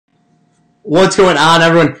What's going on,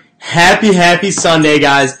 everyone? Happy Sunday,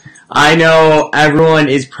 guys. I know everyone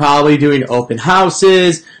is probably doing open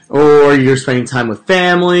houses or you're spending time with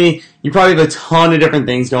family. You probably have a ton of different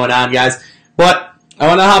things going on, guys. But I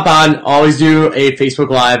want to hop on, always do a Facebook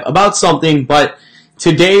Live about something, but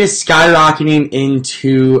today is skyrocketing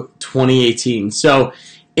into 2018. So,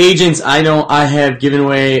 agents, I know I have given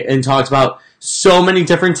away and talked about so many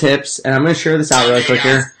different tips, and I'm going to share this out really quick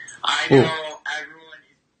here.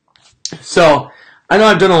 So, I know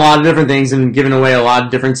I've done a lot of different things and given away a lot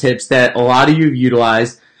of different tips that a lot of you have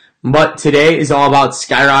utilized, but today is all about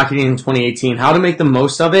skyrocketing in 2018, how to make the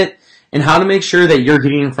most of it, and how to make sure that you're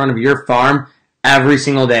getting in front of your farm every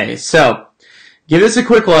single day. So, give this a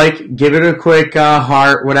quick like, give it a quick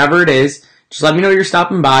heart, whatever it is. Just let me know you're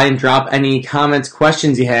stopping by and drop any comments,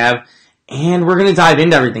 questions you have, and we're going to dive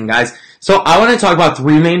into everything, guys. So, I want to talk about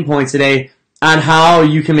 3 main points today on how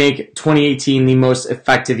you can make 2018 the most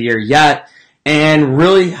effective year yet, and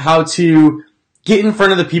really how to get in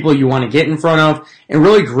front of the people you want to get in front of and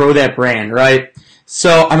really grow that brand, right?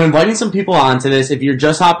 So I'm inviting some people onto this. If you're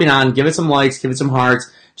just hopping on, give it some likes, give it some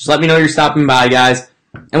hearts. Just let me know you're stopping by, guys.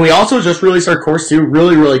 And we also just released our course too,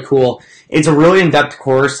 really cool. It's a really in-depth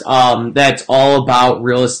course that's all about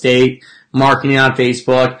real estate, marketing on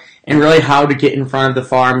Facebook, and really how to get in front of the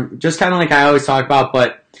farm, just kind of like I always talk about,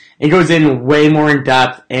 but it goes in way more in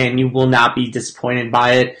depth, and you will not be disappointed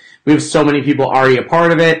by it. We have so many people already a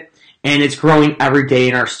part of it, and it's growing every day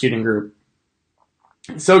in our student group.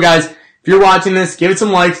 So, guys, if you're watching this, give it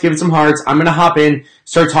some likes, give it some hearts. I'm going to hop in,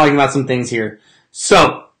 start talking about some things here.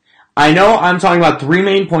 So, I know I'm talking about 3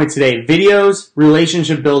 main points today: videos,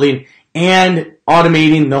 relationship building, and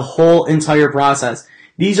automating the whole entire process.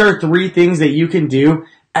 These are 3 things that you can do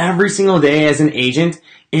every single day as an agent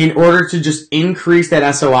in order to just increase that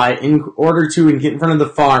SOI, in order to get in front of the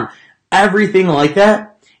farm. Everything like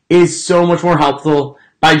that is so much more helpful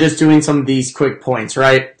by just doing some of these quick points,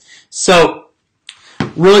 right? So,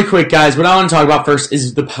 really quick, guys, what I want to talk about first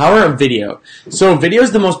is the power of video. So, video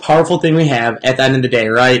is the most powerful thing we have at the end of the day,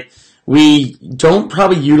 right? We don't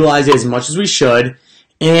probably utilize it as much as we should,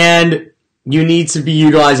 and you need to be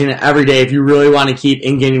utilizing it every day if you really want to keep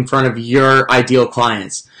and get in front of your ideal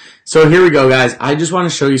clients. So here we go, guys. I just want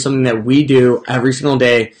to show you something that we do every single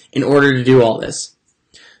day in order to do all this.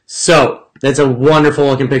 So that's a wonderful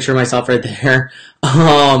looking picture of myself right there.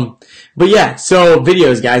 But yeah, so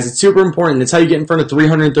videos, guys, it's super important. That's how you get in front of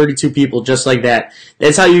 332 people just like that.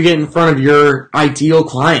 That's how you get in front of your ideal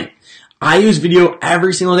client. I use video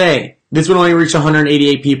every single day. This would only reach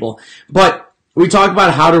 188 people. But we talk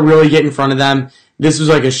about how to really get in front of them. This was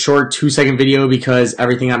like a short 2-second video because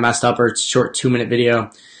everything got messed up, or it's a short 2-minute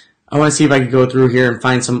video. I want to see if I can go through here and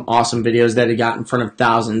find some awesome videos that I got in front of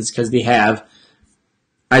thousands, because they have.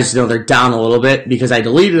 I just know they're down a little bit because I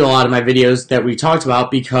deleted a lot of my videos that we talked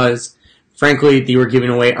about because, frankly, they were giving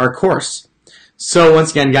away our course. So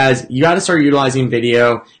once again, guys, you got to start utilizing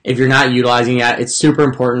video. If you're not utilizing it, it's super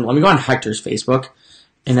important. Let me go on Hector's Facebook,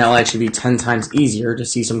 and that'll actually be 10 times easier to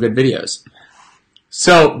see some good videos.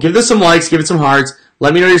 So give this some likes, give it some hearts.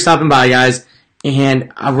 Let me know you're stopping by, guys.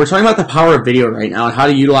 And we're talking about the power of video right now and how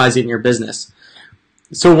to utilize it in your business.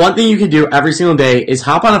 So one thing you can do every single day is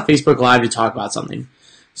hop on a Facebook Live to talk about something.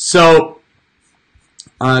 So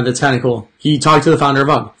that's kind of cool. He talked to the founder of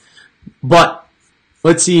UGG. But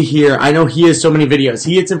let's see here. I know he has so many videos.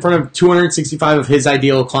 He gets in front of 265 of his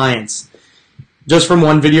ideal clients just from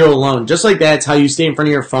one video alone. Just like that's how you stay in front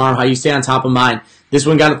of your farm, how you stay on top of mind. This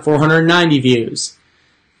one got 490 views.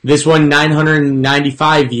 This one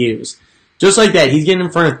 995 views. Just like that, he's getting in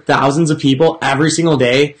front of thousands of people every single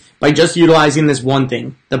day by just utilizing this one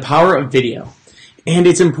thing, the power of video. And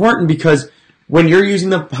it's important because when you're using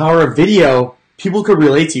the power of video, people could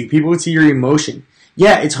relate to you. People would see your emotion.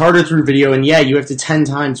 Yeah, it's harder through video, and yeah, you have to 10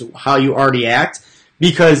 times how you already act,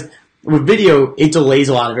 because with video, it delays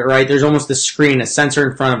a lot of it, right? There's almost a screen, a sensor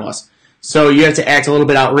in front of us. So you have to act a little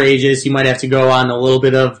bit outrageous. You might have to go on a little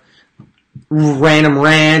bit of random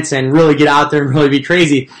rants and really get out there and really be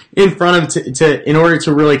crazy in front of in order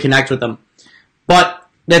to really connect with them. But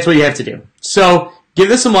that's what you have to do. So give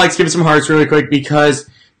this some likes, give it some hearts really quick, because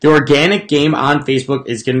the organic game on Facebook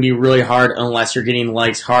is going to be really hard unless you're getting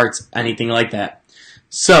likes, hearts, anything like that.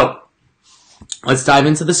 So let's dive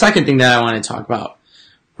into the second thing that I want to talk about.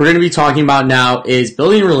 We're going to be talking about now is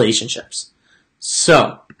building relationships.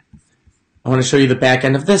 So I want to show you the back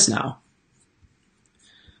end of this now.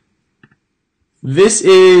 This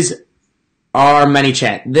is our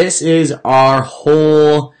ManyChat. This is our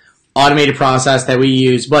whole automated process that we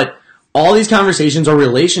use. But all these conversations are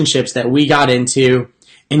relationships that we got into,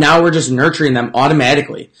 and now we're just nurturing them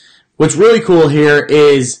automatically. What's really cool here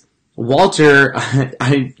is Walter,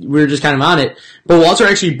 we were just kind of on it, but Walter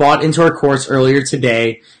actually bought into our course earlier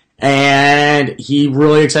today, and he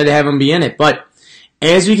really excited to have him be in it. But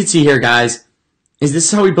as you can see here, guys, this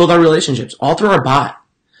is how we build our relationships, all through our bot.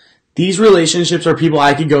 These relationships are people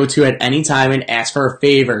I could go to at any time and ask for a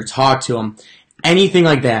favor, talk to them, anything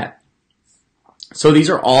like that. So these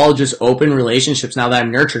are all just open relationships now that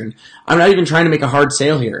I'm nurturing. I'm not even trying to make a hard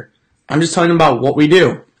sale here. I'm just telling them about what we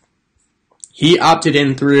do. He opted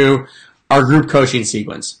in through our group coaching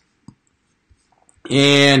sequence.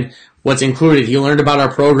 And what's included, he learned about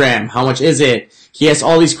our program. How much is it? He asked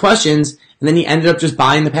all these questions, and then he ended up just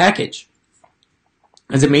buying the package,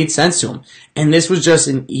 as it made sense to him. And this was just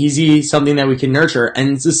an easy something that we can nurture. And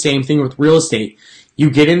it's the same thing with real estate.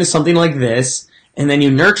 You get into something like this, and then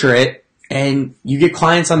you nurture it, and you get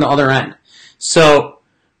clients on the other end. So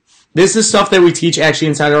this is stuff that we teach actually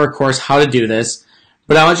inside of our course, how to do this.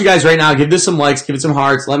 But I want you guys right now, give this some likes, give it some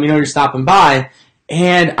hearts, let me know you're stopping by.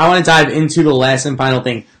 And I want to dive into the last and final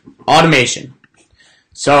thing, automation.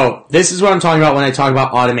 So this is what I'm talking about when I talk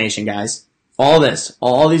about automation, guys. All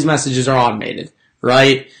these messages are automated,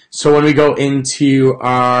 right? So when we go into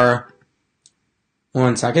our,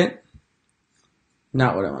 one second,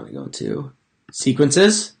 not what I want to go to,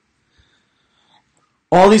 sequences.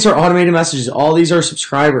 All these are automated messages. All these are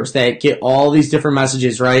subscribers that get all these different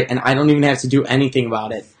messages, right? And I don't even have to do anything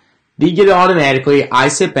about it. They get it automatically. I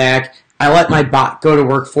sit back. I let my bot go to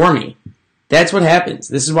work for me. That's what happens.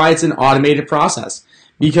 This is why it's an automated process.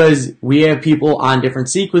 Because we have people on different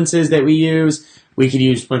sequences that we use. We could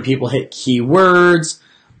use when people hit keywords.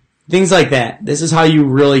 Things like that. This is how you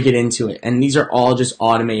really get into it. And these are all just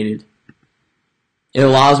automated. It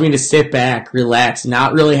allows me to sit back, relax,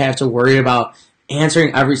 not really have to worry about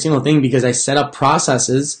answering every single thing because I set up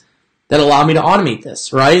processes that allow me to automate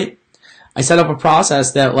this, right? I set up a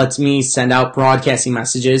process that lets me send out broadcasting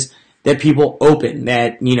messages that people open,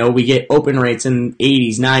 that, you know, we get open rates in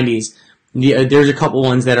 80s, 90s. There's a couple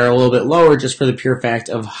ones that are a little bit lower just for the pure fact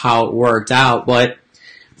of how it worked out, but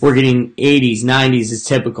we're getting 80s, 90s is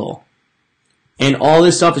typical. And all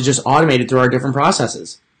this stuff is just automated through our different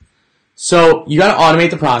processes. So you got to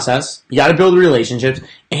automate the process, you got to build relationships,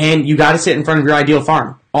 and you got to sit in front of your ideal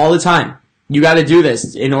farm all the time. You got to do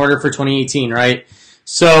this in order for 2018, right?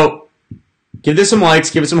 So give this some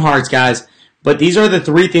likes, give it some hearts, guys. But these are the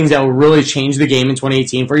 3 things that will really change the game in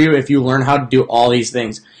 2018 for you if you learn how to do all these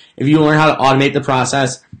things. If you learn how to automate the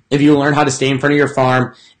process, if you learn how to stay in front of your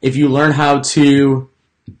farm, if you learn how to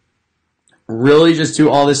really just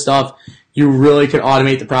do all this stuff, you really could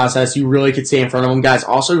automate the process. You really could stay in front of them, guys.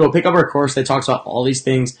 Also, go pick up our course that talks about all these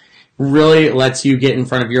things. Really lets you get in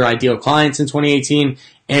front of your ideal clients in 2018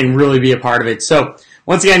 and really be a part of it. So,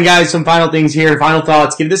 once again, guys, some final things here, final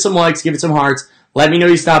thoughts. Give this some likes, give it some hearts. Let me know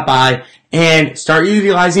you stopped by and start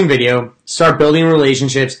utilizing video, start building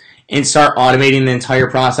relationships, and start automating the entire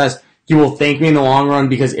process. You will thank me in the long run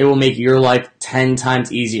because it will make your life 10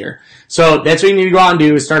 times easier. So that's what you need to go out and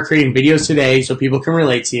do is start creating videos today so people can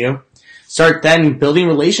relate to you. Start then building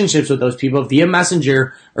relationships with those people via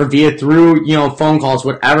Messenger or via through, phone calls,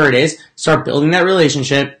 whatever it is. Start building that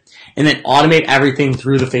relationship and then automate everything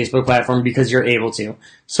through the Facebook platform because you're able to.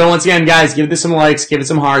 So once again, guys, give this some likes, give it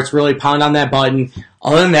some hearts, really pound on that button.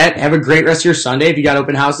 Other than that, have a great rest of your Sunday. If you got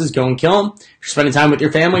open houses, go and kill them. If you're spending time with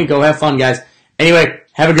your family, go have fun, guys. Anyway,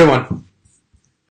 have a good one.